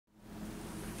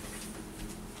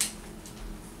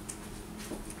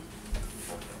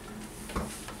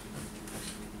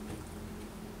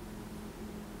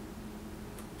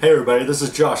Hey everybody, this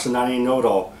is Josh, the 90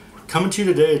 Know-It-All, coming to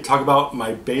you today to talk about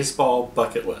my baseball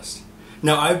bucket list.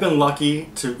 Now, I've been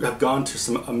lucky to have gone to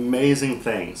some amazing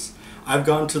things. I've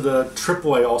gone to the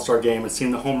AAA All-Star Game and seen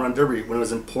the Home Run Derby when it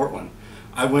was in Portland.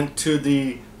 I went to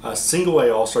the Single A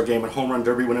All-Star Game and Home Run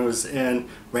Derby when it was in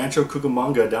Rancho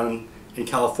Cucamonga down in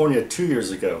California 2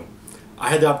 years ago. I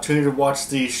had the opportunity to watch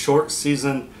the short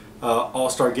season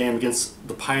All-Star Game against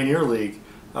the Pioneer League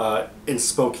in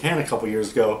Spokane a couple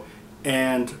years ago.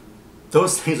 And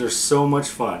those things are so much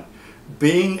fun.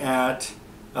 Being at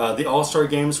the All-Star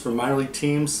Games for minor league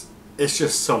teams, it's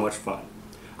just so much fun.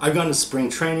 I've gone to spring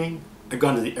training. I've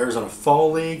gone to the Arizona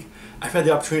Fall League. I've had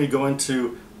the opportunity to go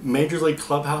into major league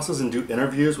clubhouses and do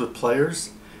interviews with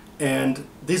players. And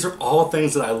these are all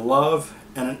things that I love.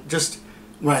 And just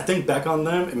when I think back on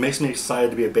them, it makes me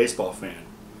excited to be a baseball fan.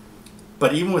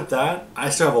 But even with that, I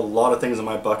still have a lot of things on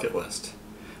my bucket list.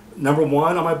 Number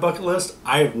one on my bucket list,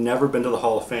 I have never been to the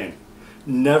Hall of Fame.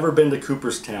 Never been to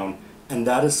Cooperstown, and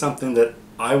that is something that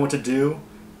I want to do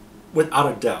without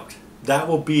a doubt. That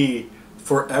will be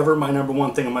forever my number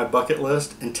one thing on my bucket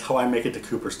list until I make it to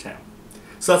Cooperstown.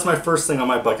 So that's my first thing on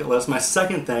my bucket list. My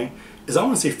second thing is I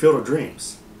want to see Field of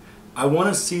Dreams. I want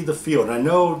to see the field. And I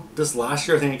know this last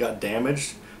year I think it got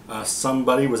damaged.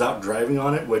 Somebody was out driving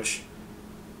on it, which,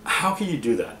 how can you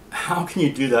do that? How can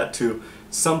you do that to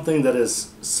something that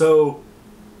is so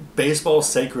baseball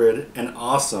sacred and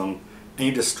awesome, and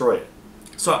you destroy it?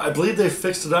 So I believe they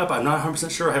fixed it up. I'm not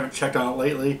 100% sure. I haven't checked on it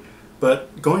lately.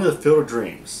 But going to the Field of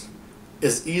Dreams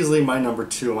is easily my number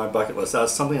two on my bucket list.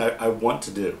 That's something I want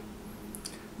to do.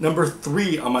 Number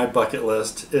three on my bucket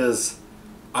list is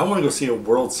I want to go see a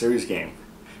World Series game.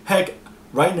 Heck,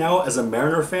 right now as a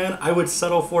Mariner fan, I would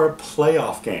settle for a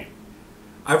playoff game.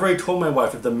 I've already told my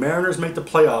wife if the Mariners make the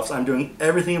playoffs, I'm doing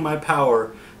everything in my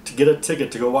power to get a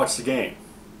ticket to go watch the game.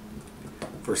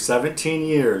 For 17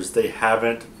 years, they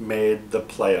haven't made the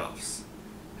playoffs.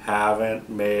 Haven't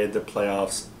made the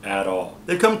playoffs at all.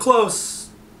 They've come close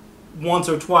once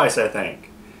or twice, I think,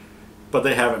 but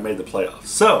they haven't made the playoffs.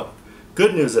 So,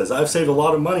 good news is I've saved a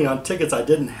lot of money on tickets I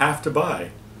didn't have to buy.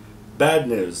 Bad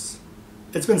news,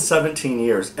 it's been 17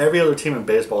 years. Every other team in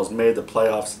baseball has made the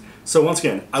playoffs. So once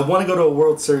again, I want to go to a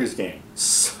World Series game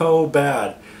so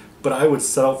bad, but I would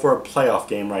settle for a playoff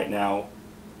game right now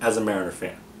as a Mariner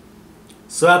fan.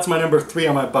 So that's my number three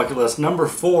on my bucket list. Number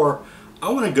four,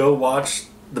 I want to go watch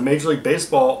the Major League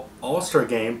Baseball All-Star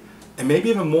Game, and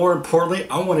maybe even more importantly,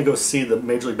 I want to go see the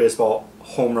Major League Baseball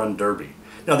Home Run Derby.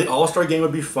 Now the All-Star Game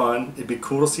would be fun. It'd be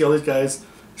cool to see all these guys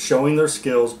showing their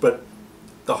skills, but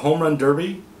the Home Run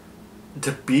Derby,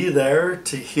 to be there,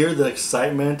 to hear the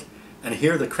excitement, and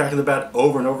hear the crack of the bat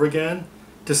over and over again,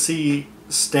 to see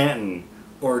Stanton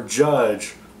or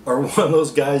Judge or one of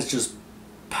those guys just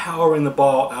powering the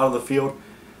ball out of the field,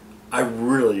 I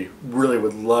really, really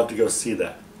would love to go see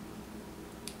that.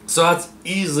 So that's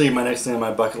easily my next thing on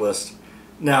my bucket list.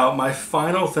 Now, my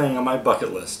final thing on my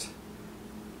bucket list,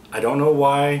 I don't know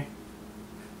why,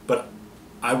 but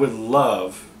I would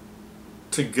love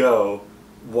to go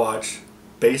watch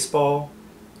baseball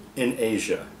in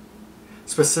Asia.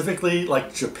 Specifically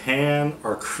like Japan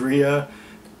or Korea,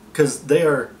 because they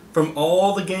are, from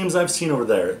all the games I've seen over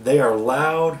there, they are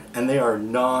loud and they are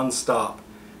non-stop,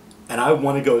 and I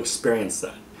want to go experience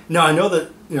that. Now I know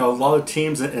that a lot of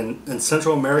teams in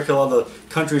Central America, a lot of the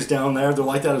countries down there, they're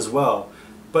like that as well,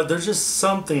 but there's just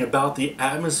something about the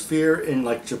atmosphere in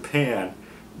like Japan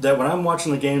that when I'm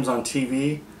watching the games on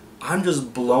TV, I'm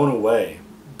just blown away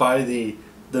by the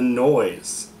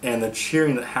noise and the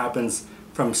cheering that happens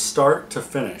from start to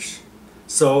finish.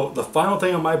 So the final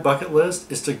thing on my bucket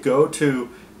list is to go to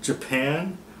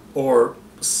Japan or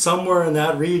somewhere in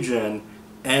that region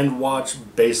and watch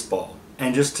baseball,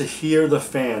 and just to hear the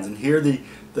fans and hear the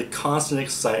constant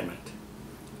excitement.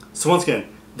 So once again,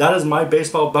 that is my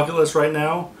baseball bucket list right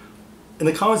now. In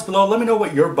the comments below, let me know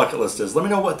what your bucket list is. Let me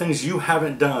know what things you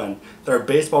haven't done that are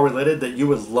baseball related that you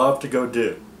would love to go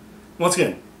do. Once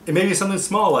again, it may be something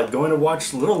small like going to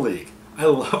watch Little League. I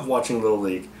love watching Little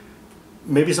League.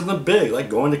 Maybe something big like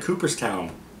going to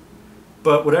Cooperstown.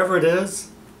 But whatever it is,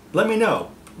 let me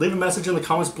know. Leave a message in the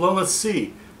comments below and let's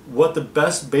see what the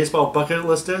best baseball bucket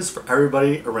list is for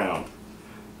everybody around.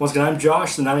 Once again, I'm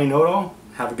Josh, the 90 Know-It-All.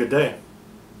 Have a good day.